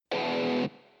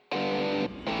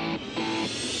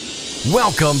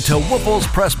Welcome to Woelfel's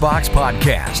Press Box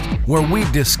Podcast, where we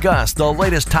discuss the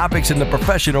latest topics in the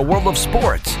professional world of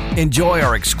sports. Enjoy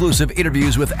our exclusive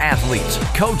interviews with athletes,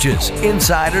 coaches,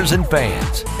 insiders, and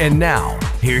fans. And now,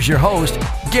 here's your host,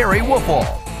 Gary Woelfel.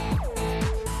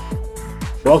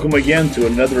 Welcome again to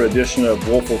another edition of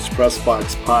Woelfel's Press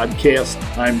Box Podcast.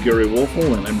 I'm Gary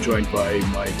Woelfel, and I'm joined by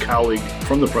my colleague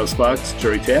from the Press Box,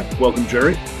 Jerry Tapp. Welcome,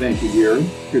 Jerry. Thank you, Gary.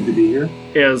 Good to be here.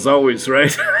 As always,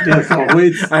 right? As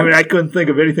always. I mean, I couldn't think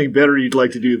of anything better you'd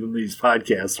like to do than these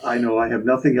podcasts. I know I have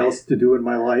nothing else to do in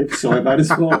my life, so I might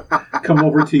as well come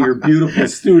over to your beautiful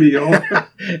studio.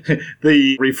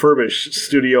 The refurbished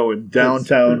studio in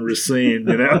downtown Racine,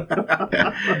 you know?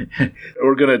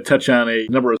 We're going to touch on a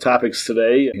number of topics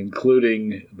today,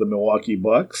 including the Milwaukee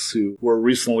Bucks, who were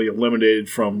recently eliminated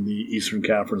from the Eastern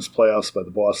Conference playoffs by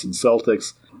the Boston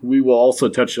Celtics. We will also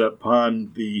touch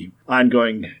upon the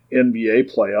ongoing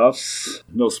NBA playoffs.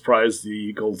 No surprise,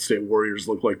 the Golden State Warriors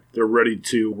look like they're ready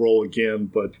to roll again.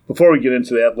 But before we get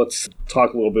into that, let's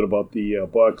talk a little bit about the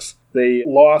Bucks. They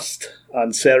lost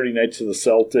on Saturday night to the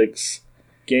Celtics,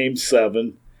 Game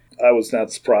 7. I was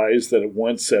not surprised that it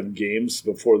went 7 games.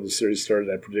 Before the series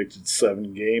started, I predicted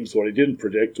 7 games. What I didn't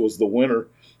predict was the winner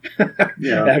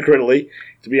accurately.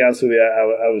 To be honest with you,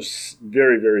 I was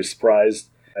very, very surprised.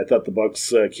 I thought the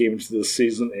Bucks came into the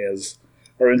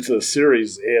into the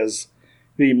series as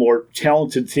the more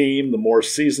talented team, the more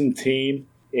seasoned team,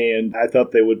 and I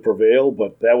thought they would prevail,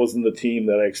 but that wasn't the team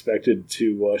that I expected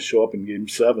to show up in Game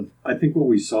 7. I think what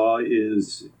we saw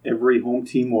is every home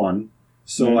team won.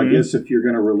 So I guess if you're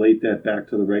going to relate that back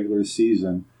to the regular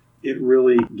season, it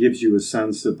really gives you a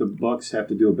sense that the Bucks have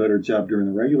to do a better job during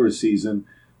the regular season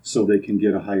so they can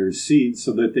get a higher seed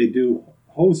so that they do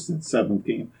host that 7th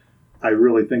game. I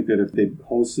really think that if they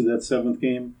hosted that 7th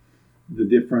game, the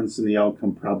difference in the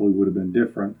outcome probably would have been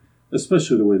different,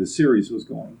 especially the way the series was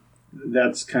going.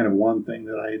 That's kind of one thing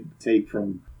that I take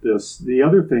from this. The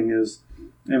other thing is,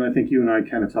 and I think you and I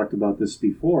kind of talked about this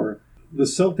before, the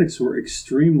Celtics were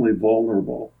extremely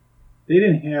vulnerable. They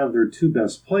didn't have their 2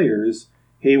 best players,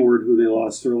 Hayward, who they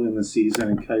lost early in the season,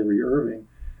 and Kyrie Irving.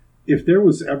 If there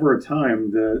was ever a time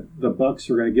that the Bucks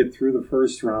were going to get through the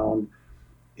first round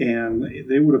and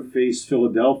they would have faced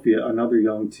Philadelphia, another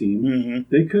young team,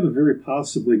 they could have very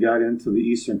possibly got into the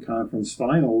Eastern Conference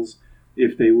Finals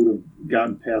if they would have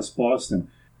gotten past Boston.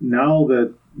 Now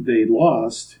that they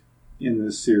lost in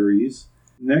this series,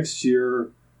 next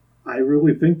year, I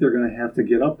really think they're going to have to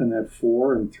get up in that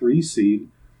 4 and 3 seed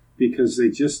because they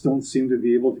just don't seem to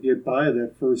be able to get by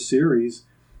that first series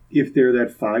if they're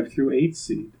that 5 through 8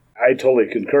 seed. I totally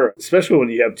concur, especially when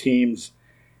you have teams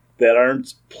that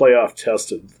aren't playoff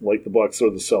tested, like the Bucks or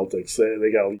the Celtics.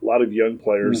 They got a lot of young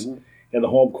players, and the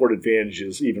home court advantage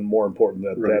is even more important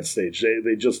at that stage.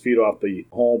 They just feed off the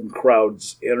home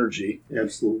crowd's energy.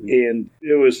 Absolutely. And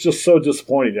it was just so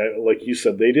disappointing. Like you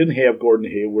said, they didn't have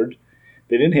Gordon Hayward.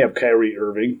 They didn't have Kyrie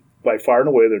Irving. By far and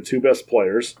away, their 2 best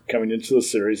players coming into the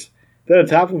series. Then on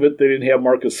top of it, they didn't have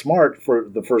Marcus Smart for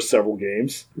the first several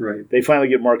games. Right. They finally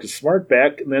get Marcus Smart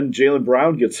back, and then Jaylen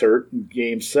Brown gets hurt in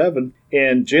Game 7.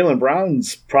 And Jaylen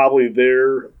Brown's probably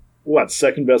their,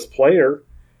 second best player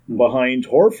behind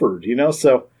Horford, you know?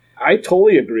 So I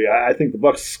totally agree. I think the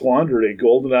Bucks squandered a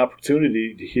golden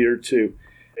opportunity here to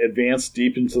advance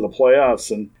deep into the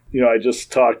playoffs. And, you know, I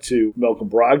just talked to Malcolm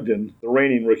Brogdon, the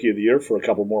reigning Rookie of the Year, for a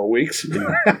couple more weeks.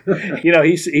 You know,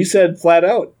 he said flat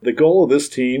out, the goal of this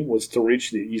team was to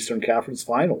reach the Eastern Conference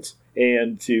Finals.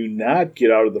 And to not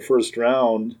get out of the first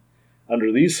round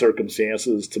under these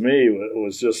circumstances, to me,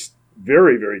 was just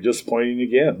very, very disappointing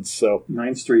again. So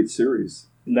 9 straight series.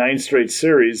 9 straight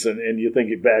series, and you think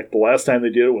it back, the last time they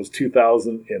did it was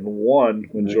 2001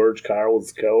 when George Karl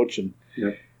was the coach, and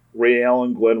Ray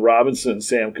Allen, Glenn Robinson, and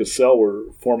Sam Cassell were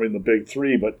forming the Big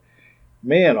Three. But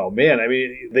man, oh man, I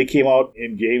mean, they came out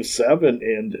in Game 7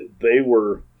 and they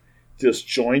were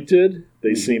disjointed.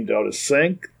 They seemed out of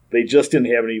sync. They just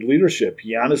didn't have any leadership.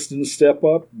 Giannis didn't step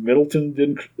up. Middleton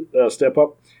didn't step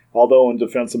up. Although in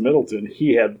defense of Middleton,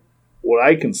 he had what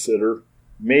I consider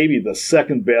maybe the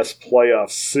second best playoff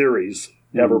series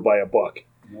ever by a Buck.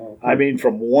 Okay. I mean,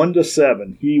 from 1 to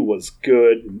 7, he was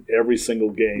good in every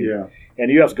single game. Yeah. And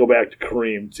you have to go back to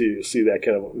Kareem to see that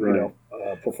kind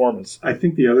of performance. I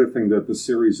think the other thing that the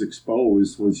series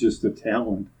exposed was just the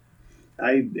talent.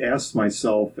 I asked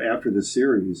myself after the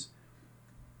series,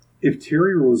 if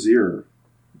Terry Rozier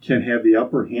can have the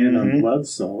upper hand on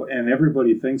Bledsoe, and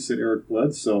everybody thinks that Eric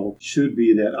Bledsoe should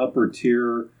be that upper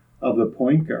tier of the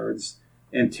point guards,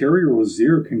 and Terry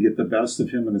Rozier can get the best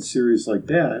of him in a series like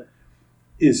that,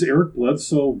 is Eric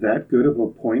Bledsoe that good of a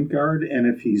point guard? And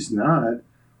if he's not,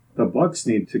 the Bucks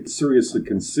need to seriously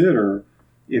consider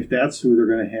if that's who they're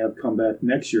going to have come back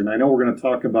next year. And I know we're going to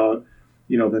talk about,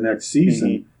 the next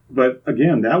season, but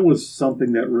again, that was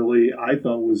something that really I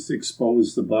thought was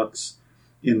exposed the Bucks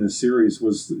in the series,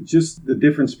 was just the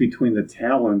difference between the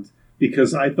talent,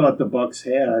 because I thought the Bucks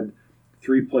had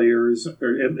two players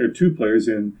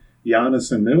in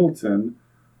Giannis and Middleton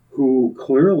who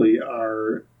clearly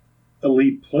are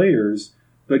elite players,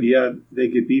 but yet they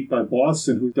get beat by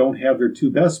Boston, who don't have their two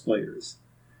best players.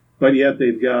 But yet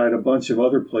they've got a bunch of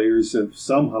other players that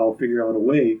somehow figure out a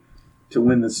way to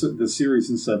win the series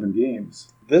in 7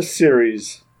 games. This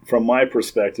series, from my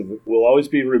perspective, will always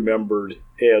be remembered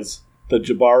as the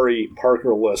Jabari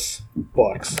Parker-less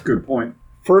Bucks. Good point.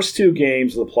 First 2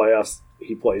 games of the playoffs,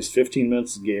 he plays 15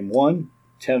 minutes in Game 1,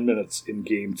 10 minutes in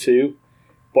Game 2.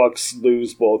 Bucks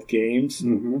lose both games.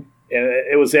 Mm-hmm. And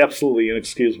it was absolutely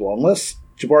inexcusable. Unless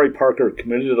Jabari Parker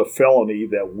committed a felony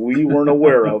that we weren't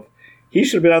aware of, he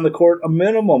should have been on the court a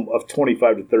minimum of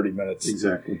 25 to 30 minutes.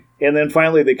 Exactly. And then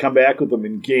finally they come back with him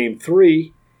in Game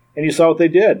 3, and you saw what they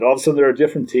did. All of a sudden they're a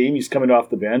different team. He's coming off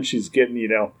the bench. He's getting,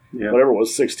 whatever it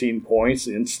was, 16 points,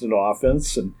 instant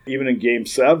offense. And even in Game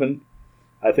 7,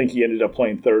 I think he ended up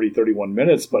playing 30, 31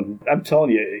 minutes. But I'm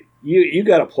telling you, you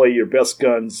got to play your best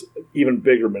guns even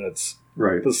bigger minutes.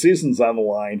 Right. The season's on the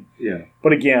line. Yeah.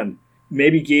 But again,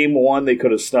 maybe Game 1 they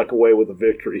could have snuck away with a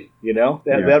victory.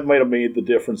 That might have made the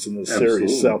difference in this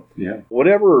series. So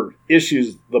whatever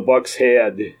issues the Bucks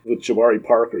had with Jabari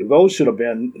Parker, those should have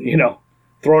been,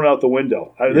 thrown out the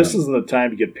window. This isn't the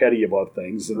time to get petty about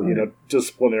things and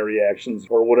disciplinary actions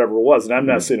or whatever it was. And I'm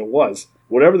not saying it was.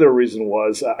 Whatever their reason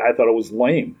was, I thought it was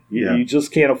lame. You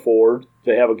just can't afford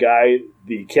to have a guy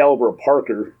the caliber of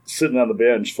Parker sitting on the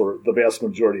bench for the vast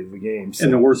majority of the games.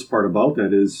 And the worst part about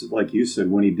that is, like you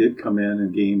said, when he did come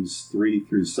in games 3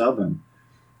 through 7,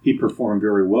 he performed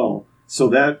very well. So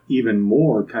that even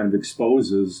more kind of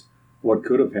exposes what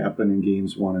could have happened in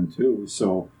games 1 and 2.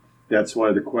 So that's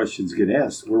why the questions get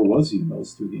asked. Where was he in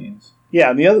those 2 games? Yeah,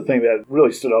 and the other thing that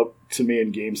really stood out to me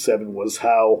in Game 7 was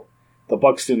how the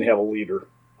Bucks didn't have a leader,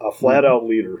 a flat-out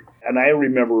leader. And I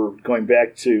remember going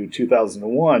back to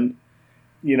 2001,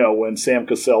 when Sam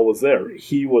Cassell was there.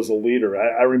 He was a leader.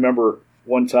 I remember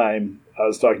one time I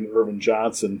was talking to Irvin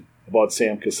Johnson about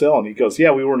Sam Cassell, and he goes, we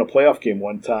were in a playoff game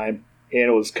one time, and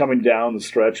it was coming down the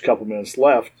stretch, a couple minutes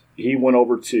left. He went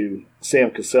over to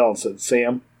Sam Cassell and said,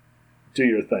 Sam, do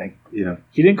your thing. Yeah.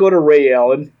 He didn't go to Ray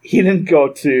Allen. He didn't go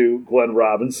to Glenn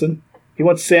Robinson. He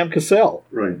went to Sam Cassell.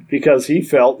 Right. Because he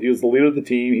felt he was the leader of the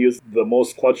team. He was the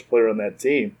most clutch player on that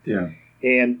team. Yeah.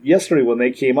 And yesterday when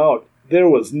they came out, there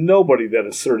was nobody that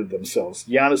asserted themselves.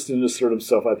 Giannis didn't assert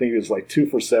himself. I think he was like 2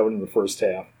 for 7 in the first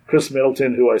half. Chris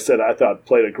Middleton, who I said I thought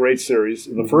played a great series,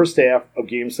 in the first half of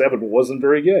Game 7 wasn't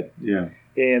very good. Yeah.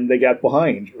 And they got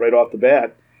behind right off the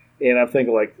bat. And I'm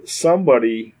thinking,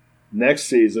 somebody next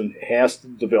season has to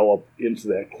develop into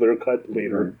that clear-cut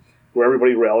leader where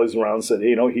everybody rallies around and said,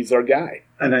 he's our guy.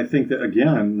 And I think that,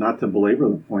 again, not to belabor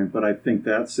the point, but I think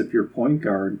that's if your point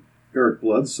guard, Eric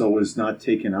Bledsoe, is not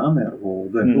taking on that role,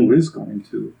 then who is going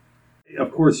to?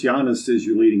 Of course, Giannis is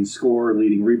your leading scorer,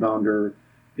 leading rebounder,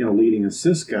 leading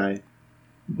assist guy.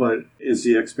 But is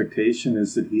the expectation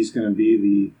is that he's going to be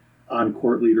the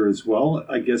on-court leader as well?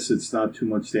 I guess it's not too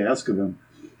much to ask of him.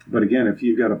 But again, if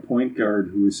you've got a point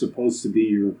guard who is supposed to be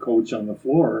your coach on the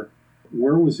floor,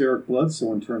 where was Eric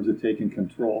Bledsoe in terms of taking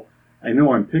control? I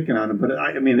know I'm picking on him, but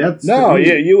that's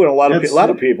you and a lot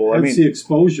of people. That's the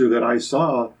exposure that I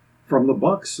saw from the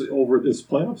Bucks over this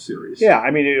playoff series. Yeah,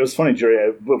 it was funny,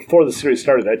 Jerry. Before the series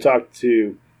started, I talked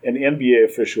to an NBA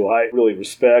official I really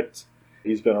respect.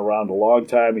 He's been around a long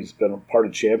time. He's been a part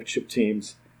of championship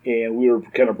teams, and we were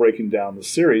kind of breaking down the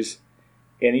series.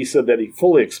 And he said that he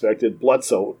fully expected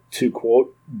Bledsoe to,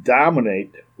 quote,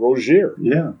 dominate Rozier.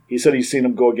 Yeah. He said he's seen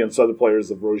him go against other players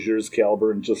of Rozier's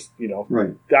caliber and just,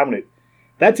 dominate.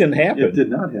 That didn't happen. It did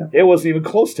not happen. It wasn't even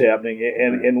close to happening.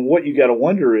 And what you got to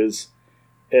wonder is,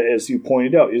 as you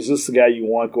pointed out, is this the guy you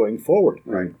want going forward?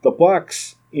 Right. The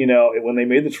Bucks, when they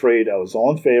made the trade, I was all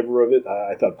in favor of it.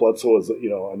 I thought Bledsoe was,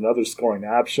 another scoring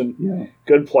option. Yeah.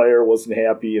 Good player, wasn't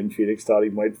happy in Phoenix, thought he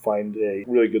might find a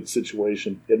really good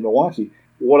situation in Milwaukee.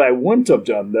 What I wouldn't have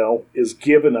done, though, is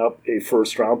given up a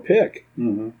first-round pick.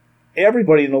 Mm-hmm.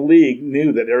 Everybody in the league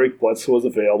knew that Eric Bledsoe was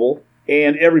available,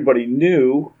 and everybody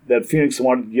knew that Phoenix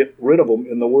wanted to get rid of him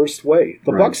in the worst way.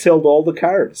 The Bucks held all the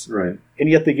cards, and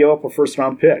yet they gave up a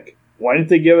first-round pick. Why didn't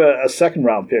they give a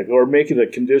second-round pick or make it a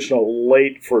conditional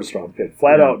late first-round pick?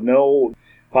 Flat out, no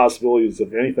possibilities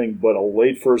of anything but a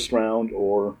late first-round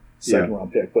or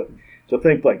second-round pick. But to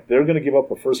think they're going to give up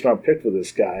a first-round pick for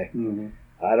this guy,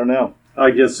 I don't know.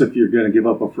 I guess if you're going to give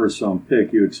up a first-round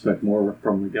pick, you expect more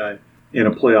from the guy. In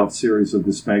a playoff series of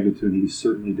this magnitude, he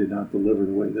certainly did not deliver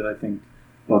the way that I think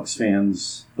Bucs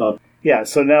fans thought. Yeah,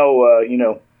 so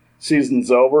now, season's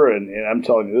over, and I'm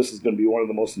telling you, this is going to be one of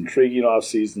the most intriguing off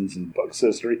seasons in Bucs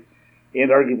history,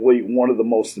 and arguably one of the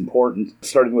most important.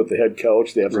 Starting with the head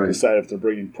coach, they have to decide if they're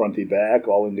bringing Prunty back.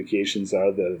 All indications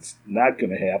are that it's not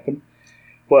going to happen.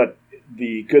 But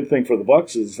the good thing for the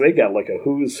Bucs is they got like a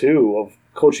who's who of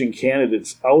coaching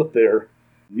candidates out there.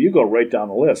 You go right down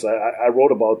the list. I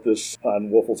wrote about this on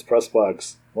Woelfel's Press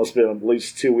Box, must have been at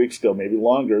least 2 weeks ago, maybe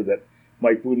longer, that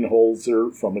Mike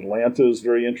Budenholzer from Atlanta is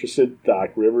very interested.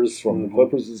 Doc Rivers from the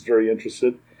Clippers is very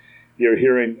interested. You're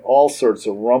hearing all sorts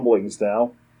of rumblings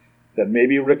now that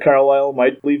maybe Rick Carlisle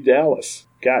might leave Dallas.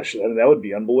 Gosh, I mean, that would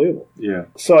be unbelievable. Yeah.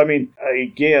 So, I mean,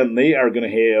 again, they are going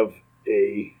to have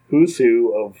a who's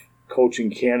who of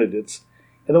coaching candidates.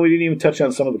 And then we didn't even touch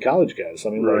on some of the college guys. I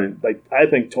mean, like I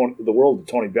think the world of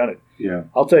Tony Bennett. Yeah.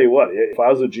 I'll tell you what, if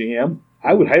I was a GM,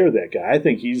 I would hire that guy. I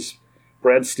think he's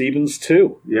Brad Stevens,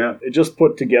 too. Yeah. It just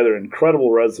put together an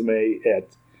incredible resume at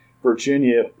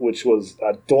Virginia, which was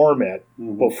a doormat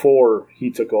before he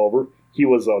took over. He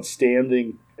was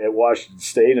outstanding at Washington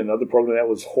State, another program that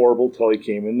was horrible till he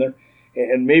came in there.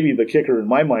 And maybe the kicker in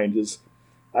my mind is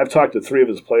I've talked to 3 of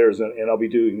his players, and I'll be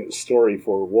doing a story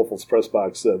for Woelfel's Press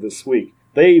Box this week.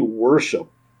 They worship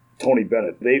Tony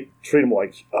Bennett. They treat him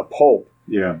like a pope.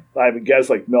 Yeah. I mean, guys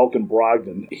like Malcolm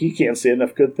Brogdon, he can't say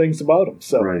enough good things about him.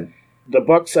 So the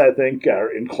Bucs, I think,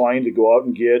 are inclined to go out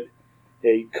and get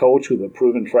a coach with a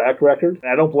proven track record.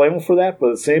 And I don't blame him for that,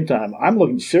 but at the same time, I'm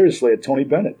looking seriously at Tony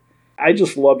Bennett. I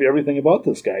just love everything about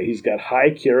this guy. He's got high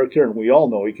character, and we all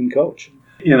know he can coach.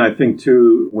 And I think,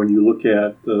 too, when you look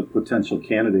at the potential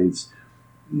candidates,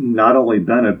 not only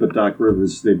Bennett, but Doc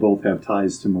Rivers, they both have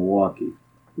ties to Milwaukee.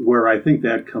 Where I think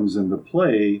that comes into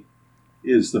play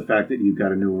is the fact that you've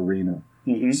got a new arena.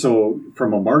 So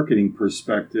from a marketing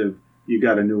perspective, you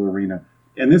got a new arena.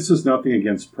 And this is nothing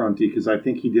against Prunty, because I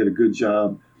think he did a good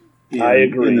job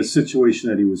in the situation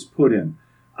that he was put in.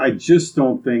 I just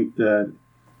don't think that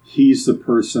he's the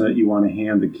person that you want to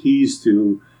hand the keys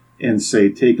to and say,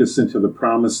 take us into the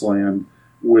promised land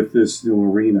with this new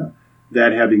arena.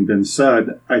 That having been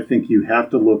said, I think you have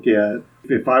to look at,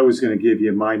 if I was going to give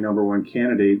you my number one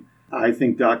candidate, I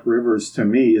think Doc Rivers, to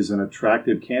me, is an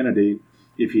attractive candidate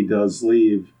if he does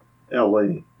leave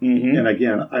L.A. And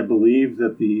again, I believe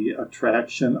that the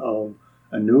attraction of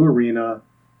a new arena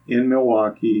in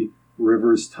Milwaukee,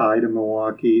 Rivers tied to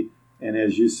Milwaukee, and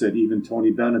as you said, even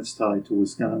Tony Bennett's tied to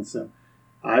Wisconsin,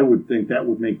 I would think that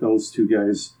would make those 2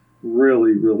 guys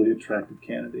really, really attractive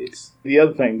candidates. The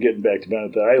other thing, getting back to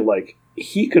Bennett, that I like,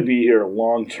 he could be here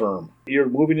long term. You're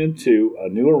moving into a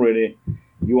new arena.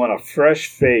 You want a fresh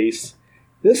face.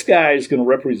 This guy is going to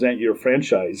represent your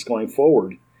franchise going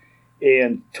forward.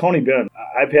 And Tony Bennett,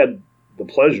 I've had the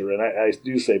pleasure, and I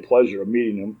do say pleasure, of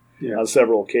meeting him on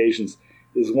several occasions,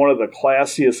 is one of the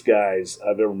classiest guys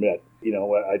I've ever met. You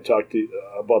know, I talked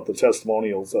about the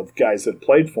testimonials of guys that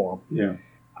played for him. Yeah.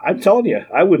 I'm telling you,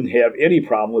 I wouldn't have any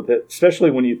problem with it,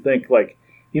 especially when you think, like,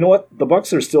 you know what? The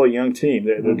Bucs are still a young team.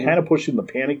 They're kind of pushing the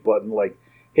panic button, like,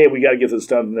 hey, we got to get this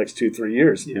done in the next 2-3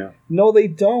 years. Yeah. No, they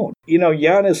don't. You know,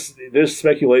 Giannis, there's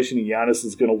speculation Giannis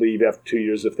is going to leave after 2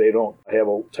 years if they don't have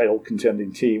a title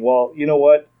contending team. Well, you know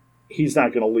what? He's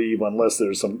not going to leave unless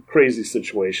there's some crazy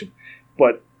situation.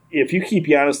 But if you keep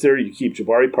Giannis there, you keep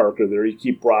Jabari Parker there, you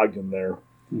keep Brogdon there.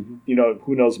 You know,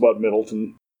 who knows about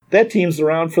Middleton? That team's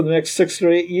around for the next 6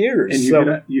 or 8 years. And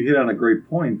you hit on a great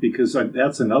point, because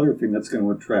that's another thing that's going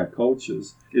to attract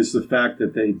coaches, is the fact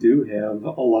that they do have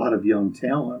a lot of young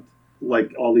talent,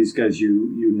 like all these guys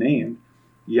you named,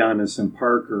 Giannis and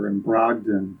Parker and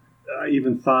Brogdon,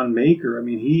 even Thon Maker. I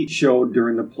mean, he showed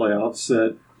during the playoffs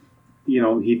that, you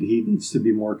know, he needs to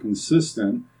be more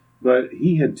consistent, but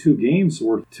he had 2 games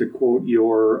where, to quote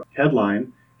your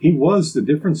headline, he was the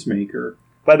difference maker.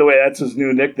 By the way, that's his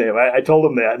new nickname. I told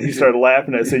him that, and he started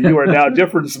laughing. I said, "You are now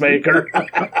difference maker."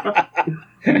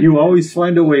 You always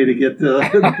find a way to get to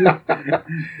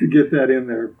get that in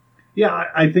there. Yeah,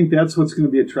 I think that's what's going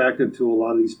to be attractive to a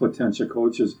lot of these potential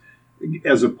coaches,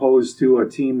 as opposed to a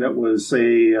team that was,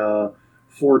 say,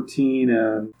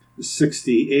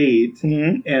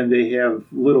 14-68, and they have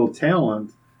little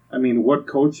talent. I mean, what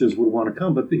coaches would want to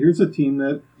come? But here's a team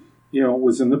that, you know,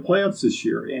 was in the playoffs this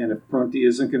year, and if Prunty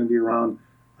isn't going to be around,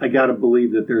 I got to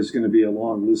believe that there's going to be a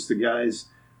long list of guys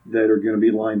that are going to be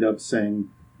lined up saying,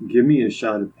 give me a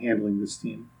shot at handling this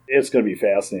team. It's going to be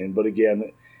fascinating. But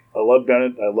again, I love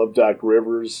Bennett. I love Doc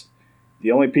Rivers.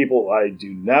 The only people I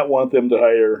do not want them to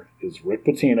hire is Rick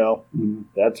Pitino. Mhm.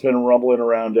 That's been rumbling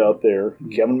around out there. Mm-hmm.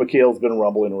 Kevin McHale's been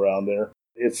rumbling around there.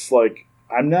 It's like,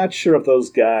 I'm not sure if those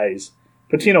guys,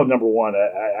 Pitino, number one,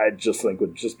 I just think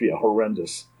would just be a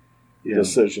horrendous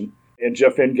decision. And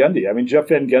Jeff Van Gundy. I mean, Jeff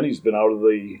Van Gundy's been out of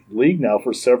the league now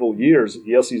for several years.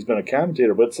 Yes, he's been a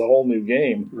commentator, but it's a whole new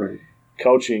game, Right.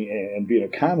 coaching and being a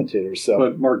commentator. So,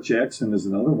 But Mark Jackson is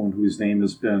another one whose name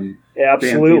has been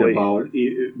absolutely, bandied about.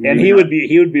 and he would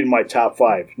be in my top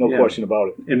five, no question about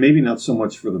it. And maybe not so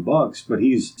much for the Bucks, but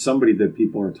he's somebody that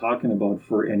people are talking about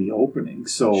for any opening.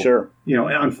 So, Sure.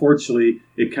 Unfortunately,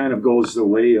 it kind of goes the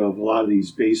way of a lot of these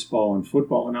baseball and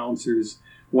football announcers.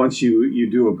 Once you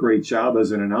do a great job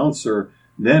as an announcer,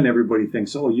 then everybody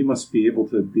thinks, oh, you must be able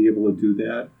to do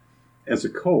that as a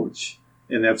coach.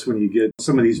 And that's when you get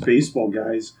some of these baseball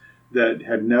guys that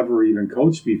had never even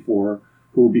coached before,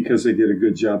 who, because they did a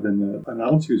good job in the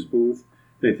announcer's booth,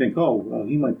 they think, oh, well,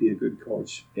 he might be a good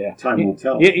coach. Yeah. Time will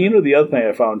tell. The other thing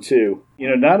I found, too,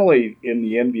 not only in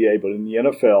the NBA, but in the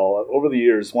NFL, over the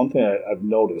years, one thing I've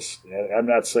noticed, and I'm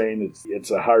not saying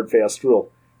it's a hard, fast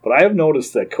rule, but I have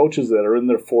noticed that coaches that are in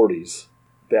their 40s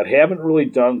that haven't really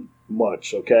done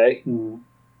much, okay,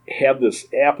 have this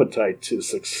appetite to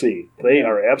succeed. They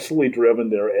are absolutely driven.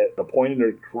 They're at a point in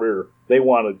their career, they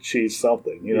want to achieve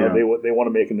something. They want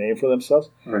to make a name for themselves.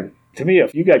 Right. To me,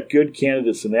 if you got good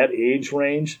candidates in that age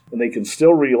range and they can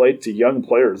still relate to young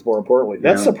players, more importantly,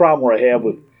 that's the problem where I have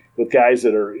with guys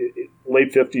that are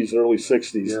late 50s, early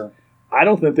 60s. Yeah. I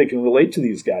don't think they can relate to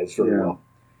these guys very well.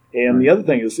 And the other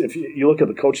thing is, if you look at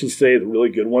the coaches today, the really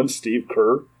good ones, Steve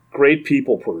Kerr, great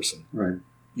people person. Right.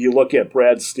 You look at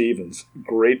Brad Stevens,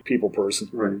 great people person.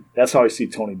 Right. That's how I see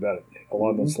Tony Bennett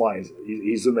along those lines.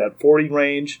 He's in that 40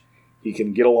 range. He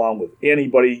can get along with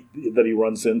anybody that he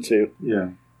runs into.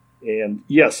 Yeah. And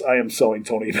yes, I am selling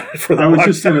Tony Bennett for the I was Bucks.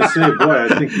 just going to say, boy,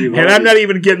 I think you. And I'm not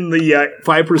even getting the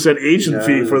 5% agent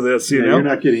fee for this. You're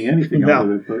not getting anything out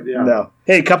of it, but No.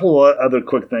 Hey, a couple of other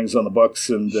quick things on the Bucks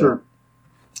and sure.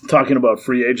 Talking about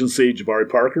free agency, Jabari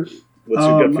Parker. What's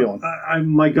your gut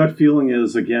feeling? My gut feeling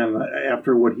is, again,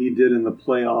 after what he did in the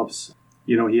playoffs,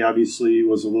 he obviously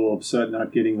was a little upset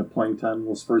not getting the playing time in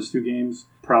those first two games.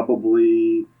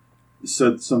 Probably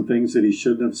said some things that he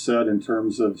shouldn't have said in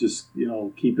terms of just,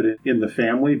 keep it in the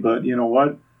family. But you know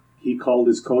what? He called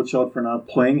his coach out for not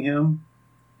playing him.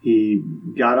 He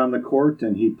got on the court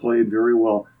and he played very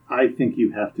well. I think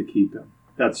you have to keep him.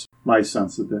 That's my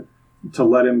sense of it. To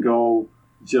let him go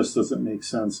just doesn't make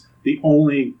sense. The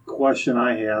only question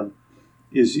I have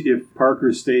is if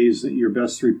Parker stays, that your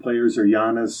best three players are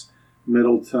Giannis,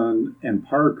 Middleton, and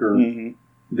Parker.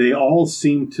 Mm-hmm. They all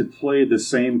seem to play the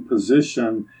same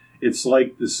position. It's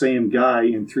like the same guy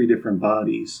in three different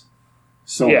bodies.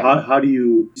 So how do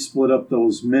you split up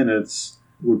those minutes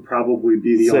would probably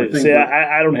be the only thing.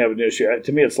 I don't have an issue.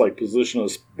 To me, it's like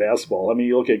positionless basketball. I mean,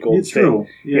 you look at Golden State. True.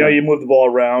 Yeah. You move the ball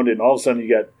around, and all of a sudden you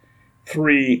got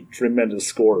three tremendous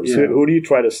scorers. Yeah. Who do you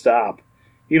try to stop?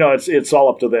 It's all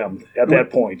up to them at that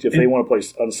point if they want to play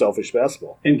unselfish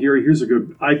basketball. And Gary, here's a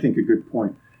good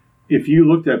point. If you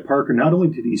looked at Parker, not only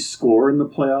did he score in the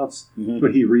playoffs,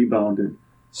 but he rebounded.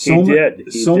 He did.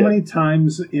 Many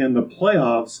times in the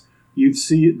playoffs, you'd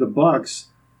see the Bucks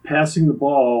passing the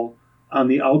ball on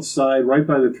the outside, right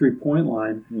by the three-point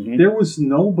line. Mm-hmm. There was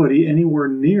nobody anywhere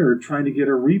near trying to get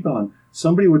a rebound.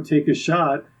 Somebody would take a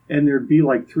shot, and there'd be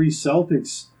like three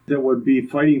Celtics that would be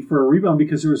fighting for a rebound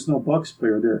because there was no Bucks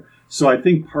player there. So I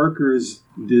think Parker's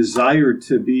desire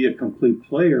to be a complete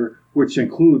player, which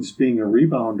includes being a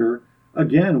rebounder,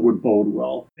 again, would bode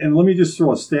well. And let me just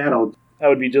throw a stat out. I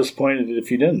would be disappointed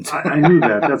if you didn't. I knew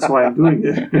that. That's why I'm doing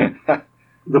it.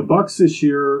 The Bucks this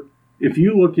year, if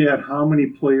you look at how many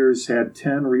players had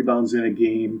 10 rebounds in a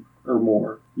game or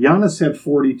more, Giannis had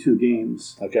 42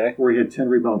 games where he had 10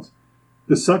 rebounds.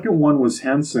 The second one was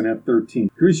Henson at 13.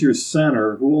 Here's your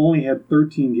center who only had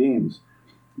 13 games.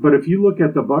 But if you look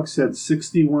at the Bucks had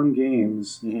 61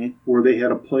 games where they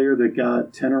had a player that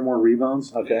got 10 or more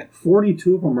rebounds.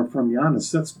 42 of them are from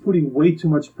Giannis. That's putting way too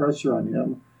much pressure on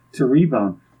him to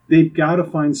rebound. They've got to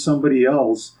find somebody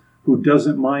else who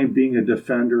doesn't mind being a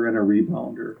defender and a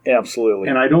rebounder. Absolutely.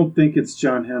 And I don't think it's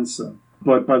John Henson.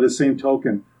 But by the same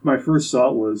token, my first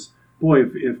thought was, boy,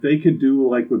 if they could do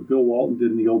like what Bill Walton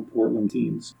did in the old Portland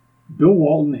teams. Bill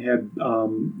Walton had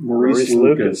Maurice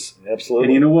Lucas. Absolutely.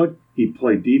 And you know what? He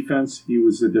played defense. He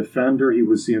was a defender. He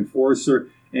was the enforcer.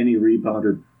 And he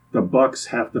rebounded. The Bucks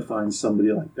have to find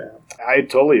somebody like that. I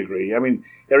totally agree. I mean,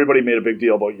 everybody made a big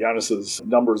deal about Giannis's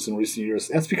numbers in recent years.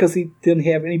 That's because he didn't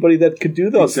have anybody that could do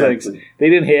those things. They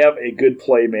didn't have a good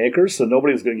playmaker, so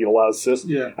nobody was going to get a lot of assists.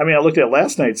 Yeah. I mean, I looked at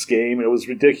last night's game, and it was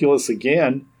ridiculous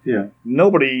again. Yeah.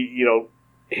 Nobody,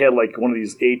 had like one of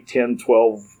these 8, 10,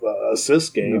 12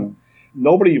 assist game. No.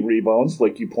 Nobody rebounds,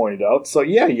 like you pointed out. So,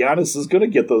 yeah, Giannis is going to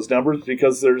get those numbers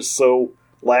because they're so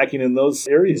lacking in those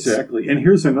areas. Exactly. And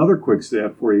here's another quick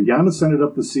stat for you. Giannis ended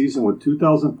up the season with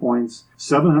 2,000 points,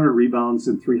 700 rebounds,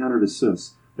 and 300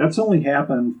 assists. That's only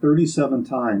happened 37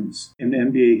 times in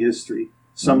NBA history.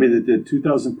 Somebody that did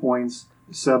 2,000 points,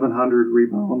 700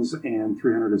 rebounds, and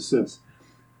 300 assists.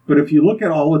 But if you look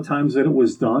at all the times that it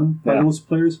was done by those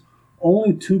players,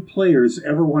 only 2 players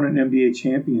ever won an NBA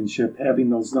championship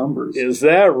having those numbers. Is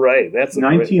that right? That's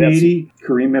 1980,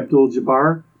 Kareem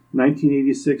Abdul-Jabbar.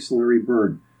 1986, Larry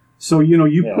Bird. So,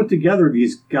 you put together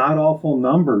these god-awful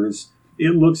numbers.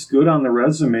 It looks good on the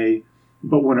resume,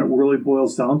 but when it really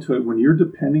boils down to it, when you're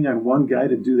depending on one guy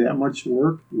to do that much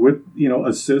work with,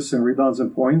 assists and rebounds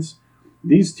and points,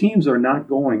 these teams are not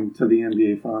going to the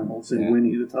NBA Finals and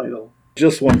winning the title.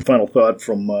 Just one final thought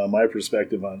from my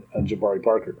perspective on Jabari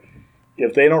Parker.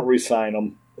 If they don't re-sign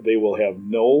him, they will have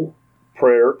no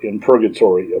prayer in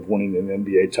purgatory of winning an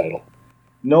NBA title.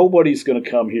 Nobody's going to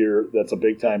come here that's a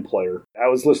big-time player. I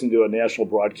was listening to a national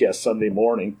broadcast Sunday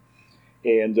morning,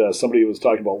 and somebody was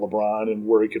talking about LeBron and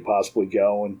where he could possibly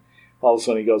go, and all of a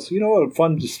sudden he goes, it would be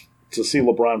fun just to see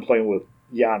LeBron playing with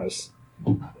Giannis.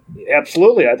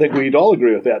 Absolutely, I think we'd all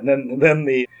agree with that. And then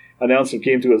the announcer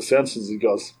came to his senses. He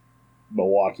goes,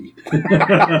 Milwaukee.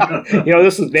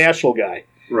 This is Nashville guy.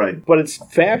 Right. But it's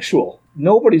factual.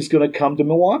 Nobody's going to come to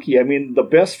Milwaukee. I mean, the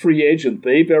best free agent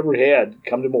they've ever had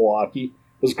come to Milwaukee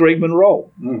was Greg Monroe,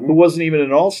 who wasn't even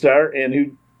an all-star and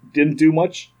who didn't do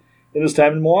much in his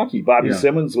time in Milwaukee. Bobby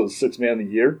Simmons was Sixth Man of the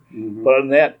Year. But other than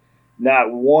that,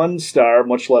 not one star,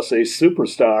 much less a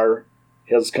superstar,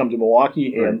 has come to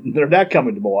Milwaukee, and they're not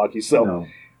coming to Milwaukee. So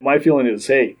my feeling is,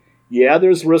 hey,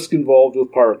 there's risk involved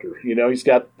with Parker. He's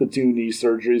got the 2 knee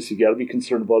surgeries. You got to be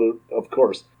concerned about it, of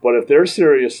course. But if they're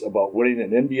serious about winning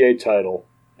an NBA title,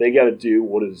 they got to do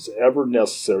what is ever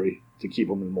necessary to keep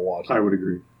them in Milwaukee. I would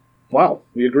agree. Wow,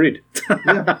 we agreed.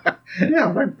 Yeah,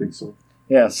 I think so.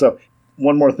 Yeah, so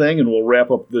one more thing, and we'll wrap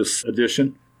up this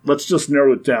edition. Let's just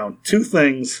narrow it down. 2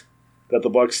 things that the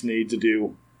Bucks need to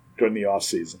do during the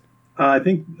offseason. I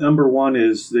think number 1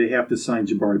 is they have to sign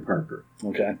Jabari Parker.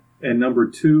 Okay. And number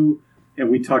 2, and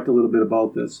we talked a little bit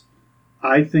about this,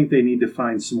 I think they need to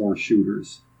find some more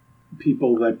shooters.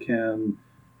 People that can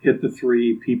hit the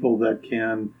 3, people that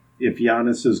can, if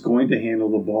Giannis is going to handle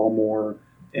the ball more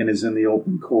and is in the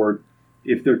open court,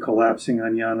 if they're collapsing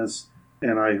on Giannis,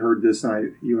 and I heard this,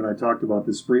 and you and I talked about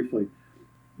this briefly,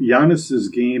 Giannis's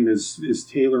game is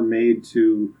tailor-made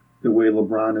to the way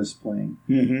LeBron is playing.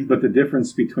 But the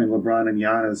difference between LeBron and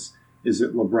Giannis is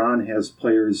that LeBron has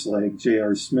players like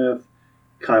J.R. Smith,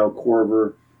 Kyle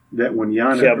Korver, that when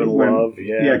Giannis...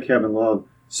 Kevin Love.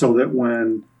 So that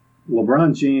when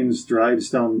LeBron James drives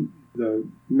down the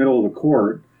middle of the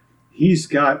court, he's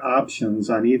got options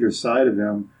on either side of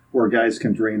him where guys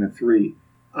can drain a 3.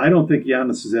 I don't think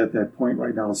Giannis is at that point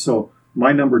right now. So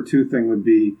my number 2 thing would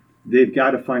be they've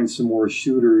got to find some more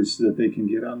shooters that they can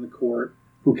get on the court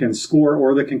who can score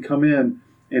or that can come in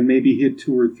and maybe hit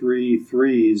 2 or 3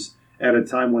 threes at a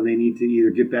time when they need to either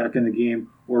get back in the game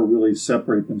or really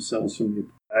separate themselves from you.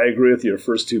 I agree with your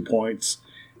first 2 points.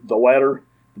 The latter,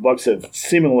 the Bucks have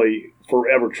seemingly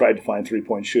forever tried to find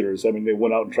 3-point shooters. I mean, they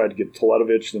went out and tried to get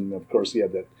Teletovic, and of course he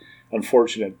had that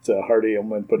unfortunate heart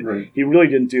ailment, but he really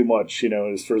didn't do much, in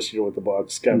his first year with the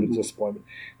Bucks. Kind of a disappointment.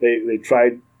 They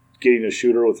tried getting a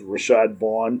shooter with Rashad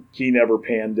Vaughn. He never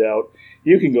panned out.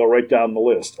 You can go right down the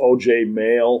list. O.J.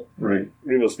 Mail,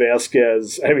 Rivas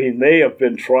Vasquez. I mean, they have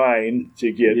been trying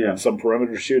to get some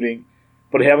perimeter shooting,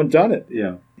 but haven't done it.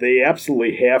 Yeah. They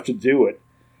absolutely have to do it.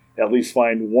 At least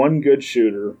find one good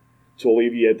shooter to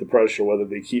alleviate the pressure, whether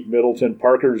they keep Middleton.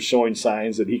 Parker is showing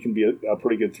signs that he can be a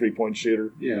pretty good 3-point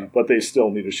shooter, but they still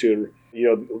need a shooter.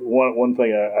 One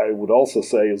thing I would also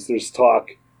say is there's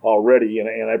talk already,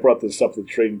 and I brought this up at the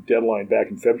trade deadline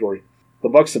back in February. The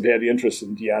Bucks have had interest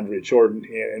in DeAndre Jordan,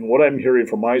 and what I'm hearing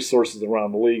from my sources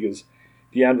around the league is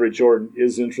DeAndre Jordan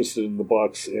is interested in the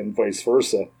Bucks and vice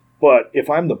versa. But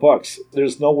if I'm the Bucks,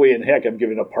 there's no way in heck I'm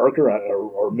giving up Parker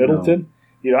or Middleton.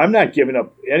 No. I'm not giving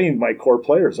up any of my core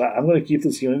players. I'm going to keep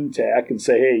this unit intact and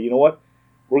say, hey, you know what?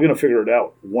 We're going to figure it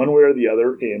out one way or the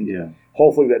other, and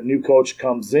hopefully that new coach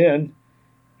comes in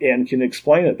and can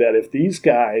explain it, that if these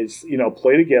guys,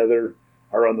 play together,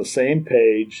 are on the same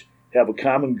page, have a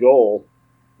common goal,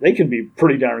 they can be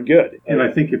pretty darn good. And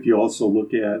I think if you also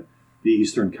look at the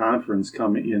Eastern Conference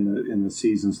come in the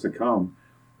seasons to come.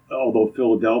 Although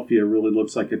Philadelphia really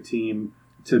looks like a team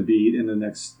to beat in the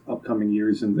next upcoming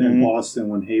years, and Boston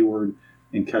when Hayward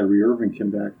and Kyrie Irving come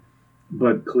back.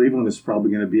 But Cleveland is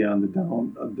probably going to be on the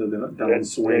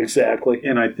downswing. Exactly.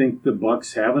 And I think the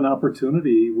Bucks have an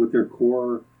opportunity with their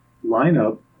core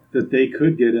lineup that they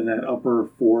could get in that upper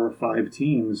 4 or 5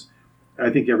 teams. I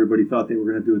think everybody thought they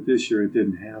were going to do it this year. It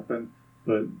didn't happen.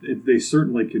 But they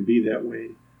certainly could be that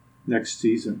way next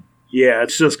season. Yeah,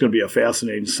 it's just going to be a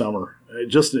fascinating summer.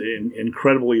 Just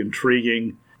incredibly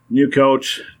intriguing. New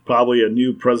coach, probably a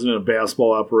new president of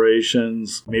basketball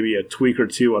operations, maybe a tweak or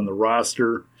two on the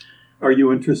roster. Are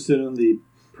you interested in the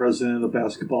president of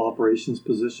basketball operations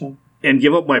position? And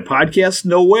give up my podcast?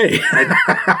 No way.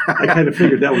 I kind of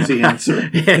figured that was the answer.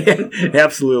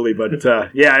 Absolutely. But,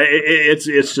 it's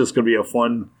just going to be a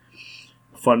fun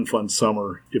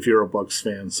summer if you're a Bucks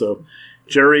fan. So,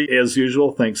 Jerry, as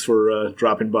usual, thanks for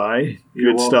dropping by.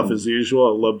 You're Good welcome. stuff as usual.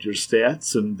 I loved your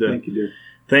stats. And Thank you, dear.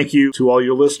 Thank you to all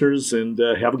your listeners, and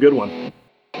have a good one.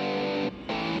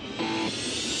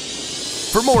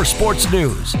 For more sports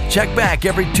news, check back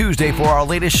every Tuesday for our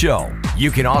latest show.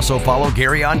 You can also follow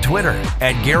Gary on Twitter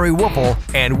at Gary Woelfel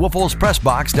and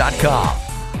WoelfelsPressBox.com.